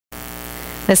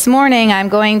This morning, I'm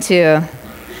going to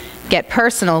get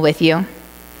personal with you. I'm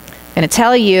going to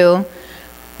tell you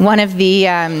one of the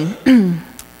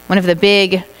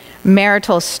big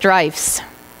marital strifes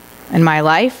in my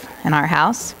life, in our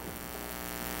house,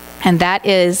 and that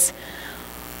is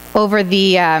over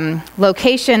the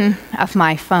location of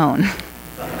my phone.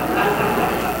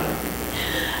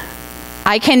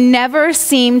 I can never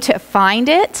seem to find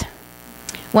it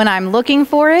when I'm looking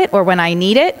for it or when I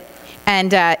need it,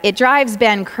 and it drives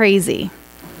Ben crazy.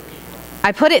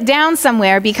 I put it down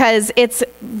somewhere because it's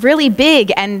really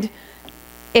big, and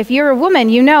if you're a woman,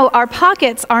 you know our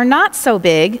pockets are not so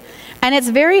big, and it's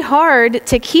very hard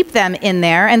to keep them in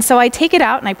there, and so I take it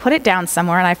out and I put it down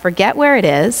somewhere, and I forget where it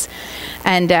is,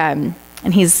 and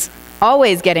he's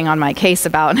always getting on my case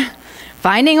about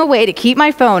finding a way to keep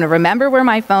my phone or remember where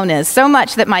my phone is, so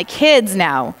much that my kids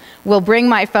now will bring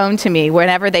my phone to me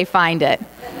whenever they find it.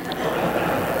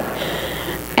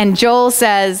 And Joel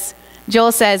says,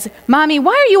 "Mommy,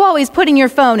 why are you always putting your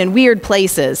phone in weird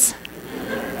places?"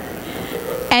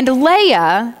 And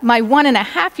Leia, my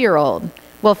 1.5-year-old,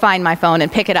 will find my phone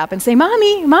and pick it up and say,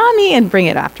 "Mommy, Mommy," and bring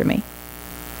it after me.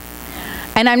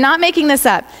 And I'm not making this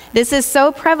up. This is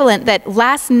so prevalent that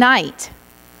last night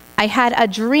I had a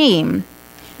dream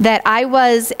that I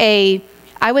was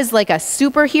like a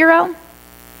superhero.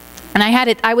 And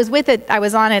I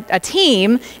was on a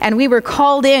team, and we were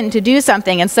called in to do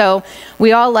something. And so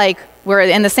we all we're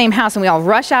in the same house, and we all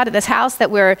rush out of this house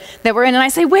that we're in. And I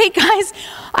say, "Wait, guys,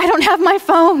 I don't have my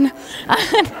phone."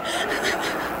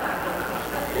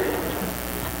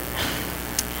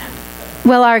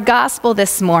 Well, our gospel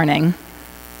this morning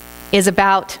is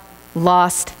about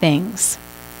lost things.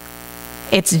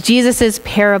 It's Jesus'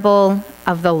 parable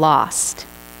of the lost.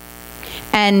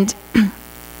 And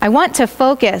I want to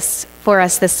focus for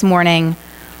us this morning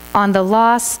on the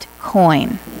lost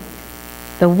coin,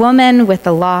 the woman with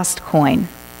the lost coin.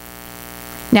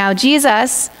 Now,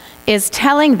 Jesus is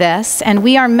telling this, and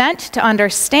we are meant to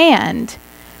understand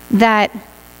that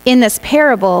in this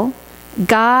parable,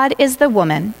 God is the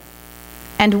woman,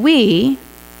 and we,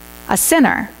 a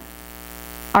sinner,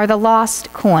 are the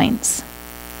lost coins,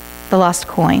 the lost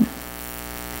coin.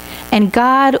 And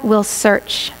God will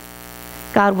search.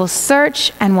 God will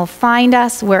search and will find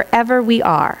us wherever we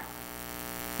are.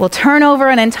 We'll turn over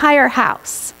an entire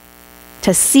house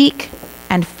to seek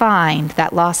and find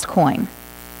that lost coin.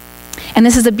 And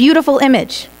this is a beautiful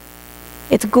image.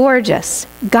 It's gorgeous.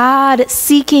 God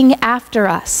seeking after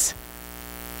us.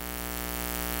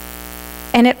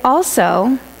 And it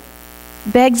also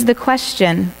begs the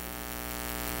question,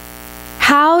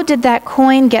 how did that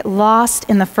coin get lost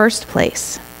in the first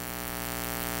place?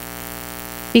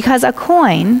 Because a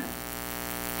coin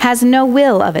has no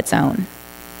will of its own.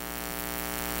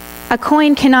 A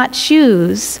coin cannot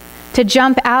choose to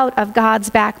jump out of God's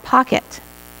back pocket.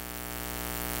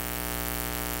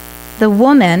 The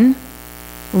woman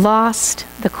lost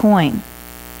the coin.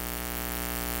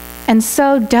 And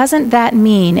so doesn't that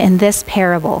mean in this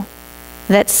parable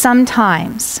that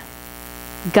sometimes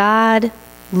God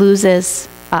loses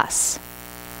us?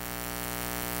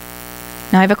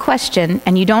 Now, I have a question,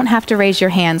 and you don't have to raise your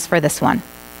hands for this one.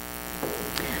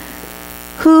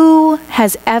 Who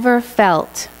has ever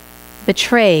felt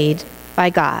betrayed by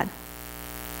God?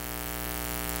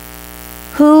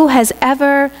 Who has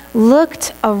ever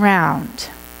looked around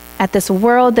at this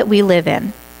world that we live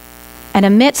in, and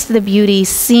amidst the beauty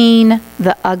seen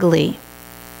the ugly,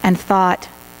 and thought,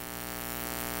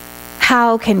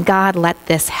 how can God let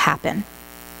this happen?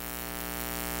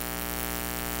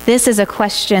 This is a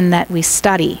question that we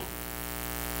study.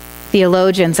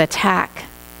 Theologians attack.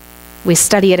 We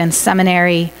study it in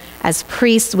seminary. As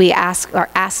priests, we are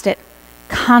asked it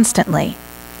constantly.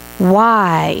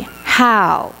 Why?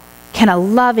 How can a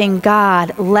loving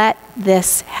God let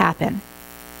this happen?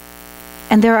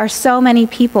 And there are so many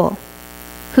people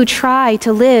who try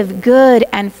to live good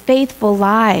and faithful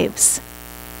lives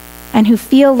and who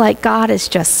feel like God is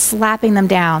just slapping them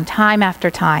down time after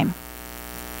time.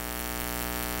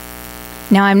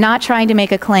 Now, I'm not trying to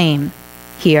make a claim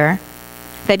here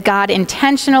that God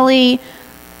intentionally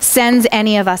sends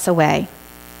any of us away,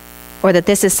 or that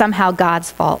this is somehow God's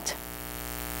fault.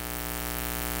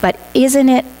 But isn't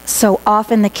it so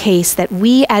often the case that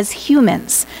we as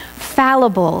humans,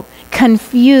 fallible,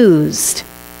 confused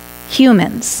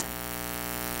humans,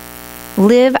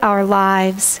 live our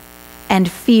lives and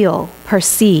feel,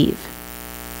 perceive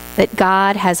that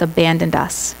God has abandoned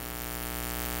us?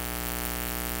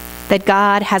 That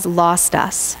God has lost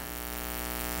us,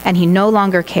 and he no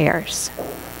longer cares.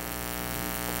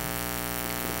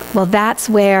 Well, that's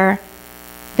where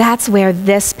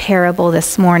this parable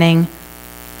this morning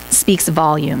speaks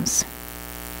volumes.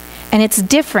 And it's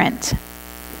different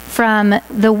from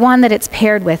the one that it's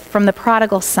paired with, from the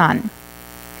prodigal son.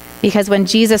 Because when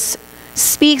Jesus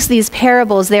speaks these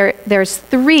parables, there's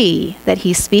three that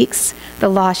he speaks: the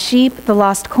lost sheep, the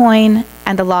lost coin,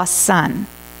 and the lost son.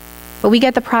 But we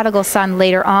get the prodigal son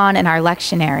later on in our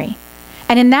lectionary.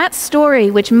 And in that story,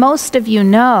 which most of you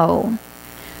know,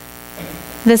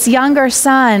 this younger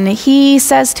son, he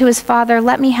says to his father,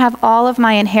 "Let me have all of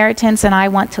my inheritance and I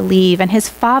want to leave." And his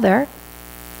father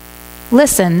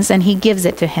listens and he gives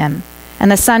it to him.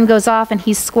 And the son goes off and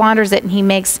he squanders it and he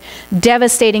makes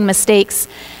devastating mistakes.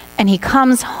 And he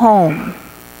comes home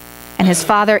and his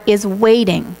father is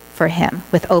waiting for him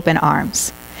with open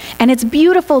arms. And it's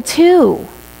beautiful too.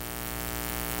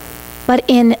 But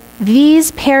in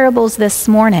these parables this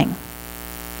morning,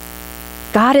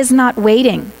 God is not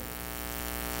waiting.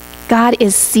 God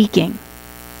is seeking.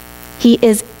 He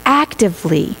is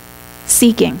actively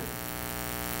seeking.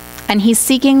 And he's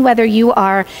seeking whether you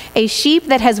are a sheep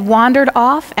that has wandered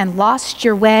off and lost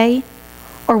your way,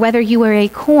 or whether you are a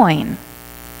coin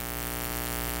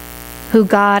who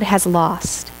God has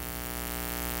lost.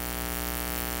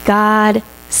 God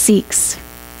seeks.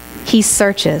 He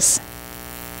searches.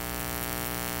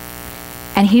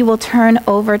 And he will turn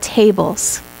over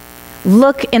tables.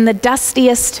 Look in the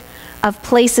dustiest of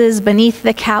places beneath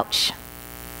the couch,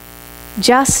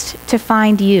 just to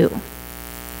find you.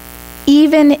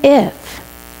 Even if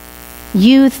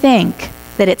you think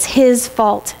that it's his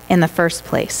fault in the first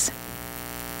place.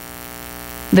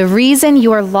 The reason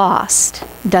you're lost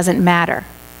doesn't matter.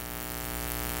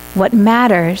 What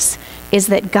matters is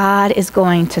that God is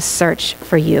going to search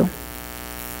for you.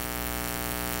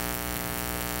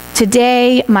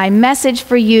 Today, my message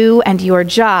for you and your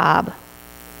job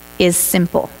is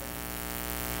simple.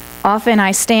 Often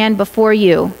I stand before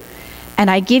you and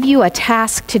I give you a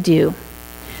task to do,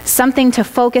 something to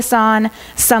focus on,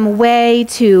 some way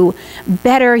to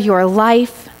better your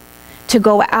life, to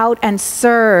go out and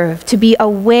serve, to be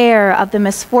aware of the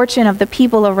misfortune of the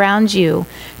people around you,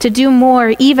 to do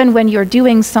more even when you're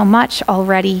doing so much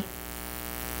already.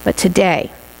 But today,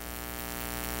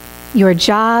 your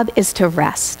job is to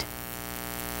rest.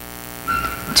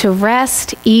 To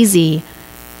rest easy,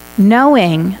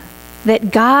 knowing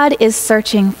that God is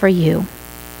searching for you.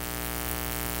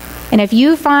 And if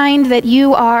you find that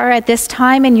you are at this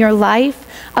time in your life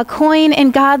a coin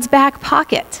in God's back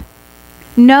pocket,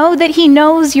 know that he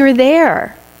knows you're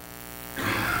there.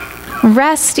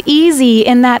 Rest easy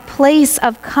in that place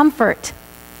of comfort,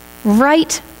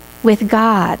 right with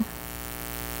God.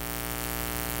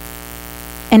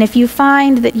 And if you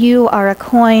find that you are a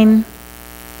coin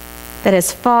that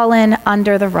has fallen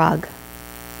under the rug,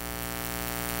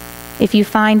 if you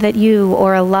find that you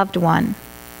or a loved one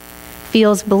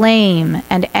feels blame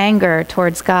and anger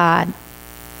towards God,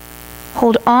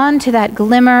 hold on to that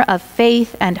glimmer of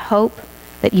faith and hope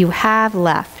that you have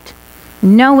left,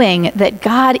 knowing that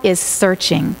God is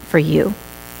searching for you.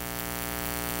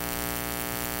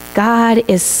 God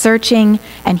is searching,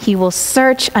 and he will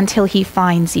search until he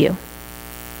finds you.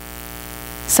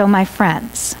 So, my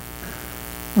friends,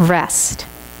 rest.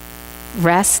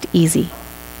 Rest easy.